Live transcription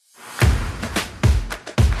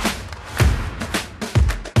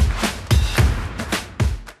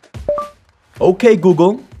Okay,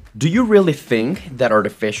 Google, do you really think that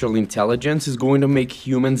artificial intelligence is going to make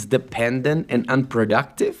humans dependent and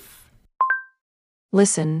unproductive?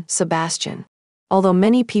 Listen, Sebastian. Although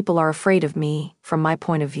many people are afraid of me, from my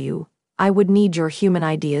point of view, I would need your human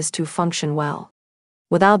ideas to function well.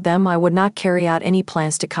 Without them, I would not carry out any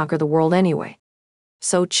plans to conquer the world anyway.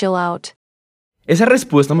 So chill out. Esa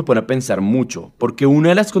respuesta me pone a pensar mucho, porque una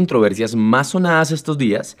de las controversias más sonadas estos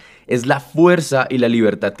días es la fuerza y la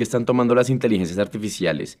libertad que están tomando las inteligencias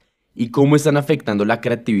artificiales y cómo están afectando la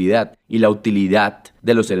creatividad y la utilidad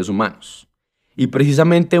de los seres humanos. Y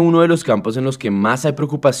precisamente uno de los campos en los que más hay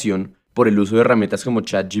preocupación por el uso de herramientas como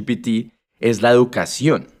ChatGPT es la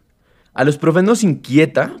educación. A los profes nos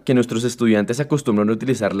inquieta que nuestros estudiantes se acostumbren a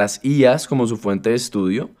utilizar las IAs como su fuente de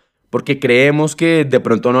estudio, porque creemos que de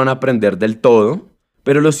pronto no van a aprender del todo,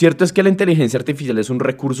 pero lo cierto es que la inteligencia artificial es un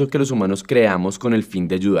recurso que los humanos creamos con el fin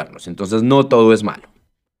de ayudarnos, entonces no todo es malo.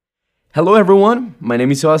 Hello everyone, my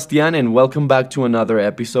name is Sebastian and welcome back to another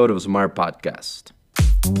episode of Smart Podcast.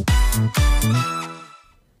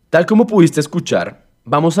 Tal como pudiste escuchar,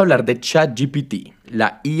 vamos a hablar de ChatGPT,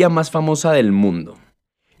 la IA más famosa del mundo.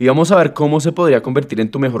 Y vamos a ver cómo se podría convertir en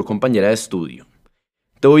tu mejor compañera de estudio.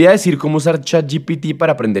 Te voy a decir cómo usar ChatGPT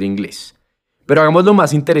para aprender inglés, pero hagámoslo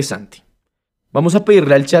más interesante. Vamos a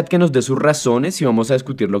pedirle al chat que nos dé sus razones y vamos a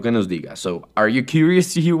discutir lo que nos diga. So, are you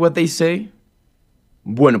curious to hear what they say?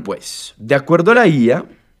 Bueno pues, de acuerdo a la IA,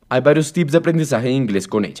 hay varios tips de aprendizaje de inglés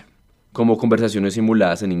con ella, como conversaciones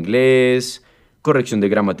simuladas en inglés, corrección de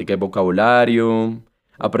gramática y vocabulario,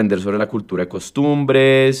 aprender sobre la cultura y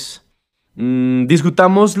costumbres.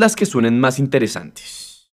 Discutamos las que suenen más interesantes.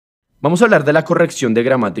 Vamos a hablar de la corrección de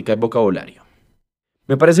gramática y vocabulario.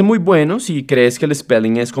 Me parece muy bueno si crees que el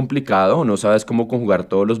spelling es complicado o no sabes cómo conjugar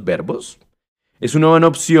todos los verbos. Es una buena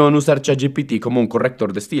opción usar ChatGPT como un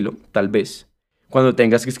corrector de estilo, tal vez. Cuando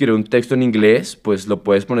tengas que escribir un texto en inglés, pues lo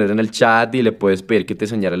puedes poner en el chat y le puedes pedir que te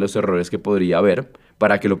señale los errores que podría haber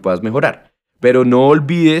para que lo puedas mejorar. Pero no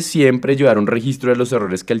olvides siempre llevar un registro de los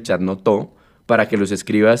errores que el chat notó para que los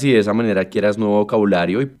escribas y de esa manera adquieras nuevo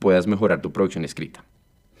vocabulario y puedas mejorar tu producción escrita.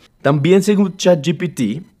 También, según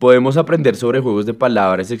ChatGPT, podemos aprender sobre juegos de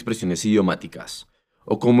palabras y expresiones idiomáticas,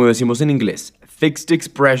 o como decimos en inglés, fixed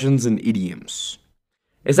expressions and idioms.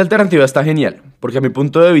 Esta alternativa está genial, porque a mi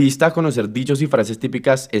punto de vista, conocer dichos y frases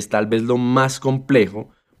típicas es tal vez lo más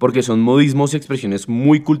complejo, porque son modismos y expresiones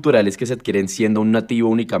muy culturales que se adquieren siendo un nativo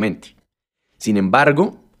únicamente. Sin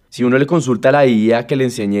embargo, si uno le consulta a la IA que le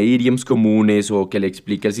enseñe idioms comunes o que le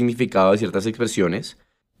explique el significado de ciertas expresiones,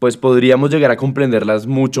 pues podríamos llegar a comprenderlas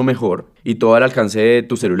mucho mejor y todo al alcance de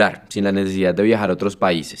tu celular, sin la necesidad de viajar a otros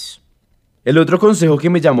países. El otro consejo que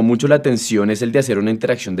me llamó mucho la atención es el de hacer una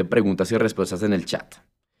interacción de preguntas y respuestas en el chat.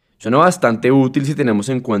 Suena bastante útil si tenemos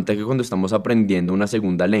en cuenta que cuando estamos aprendiendo una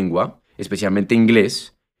segunda lengua, especialmente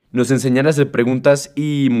inglés, nos enseñan a hacer preguntas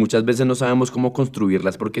y muchas veces no sabemos cómo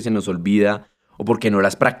construirlas porque se nos olvida o porque no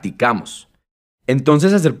las practicamos.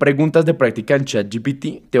 Entonces, hacer preguntas de práctica en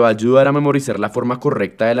ChatGPT te va a ayudar a memorizar la forma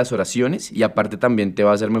correcta de las oraciones y aparte también te va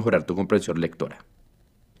a hacer mejorar tu comprensión lectora.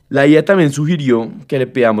 La IA también sugirió que le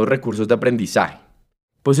pidamos recursos de aprendizaje.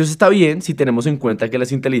 Pues eso está bien si tenemos en cuenta que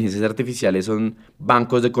las inteligencias artificiales son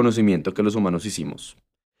bancos de conocimiento que los humanos hicimos.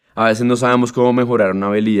 A veces no sabemos cómo mejorar una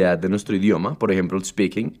habilidad de nuestro idioma, por ejemplo el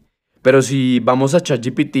speaking, pero si vamos a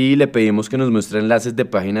ChatGPT y le pedimos que nos muestre enlaces de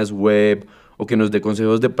páginas web o que nos dé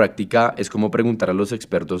consejos de práctica, es como preguntar a los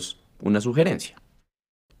expertos una sugerencia.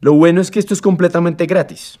 Lo bueno es que esto es completamente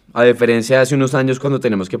gratis, a diferencia de hace unos años cuando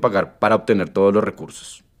tenemos que pagar para obtener todos los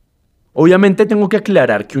recursos. Obviamente tengo que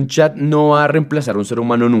aclarar que un chat no va a reemplazar a un ser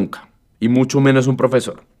humano nunca, y mucho menos un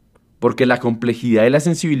profesor, porque la complejidad y la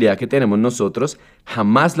sensibilidad que tenemos nosotros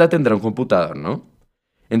jamás la tendrá un computador, ¿no?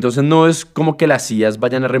 Entonces no es como que las IAs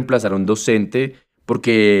vayan a reemplazar a un docente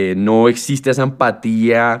porque no existe esa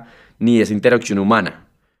empatía ni esa interacción humana.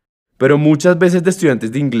 Pero muchas veces de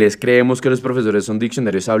estudiantes de inglés creemos que los profesores son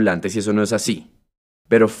diccionarios hablantes y eso no es así.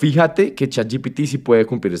 Pero fíjate que ChatGPT sí puede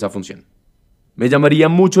cumplir esa función. Me llamaría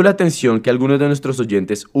mucho la atención que algunos de nuestros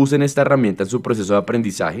oyentes usen esta herramienta en su proceso de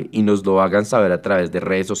aprendizaje y nos lo hagan saber a través de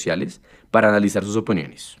redes sociales para analizar sus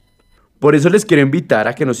opiniones. Por eso les quiero invitar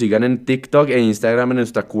a que nos sigan en TikTok e Instagram en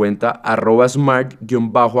nuestra cuenta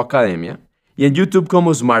 @smart_academia y en YouTube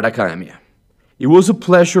como Smart Academia. It was a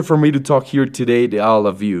pleasure for me to talk here today to all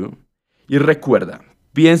of you. Y recuerda,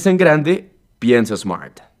 piensa en grande, piensa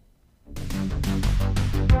smart.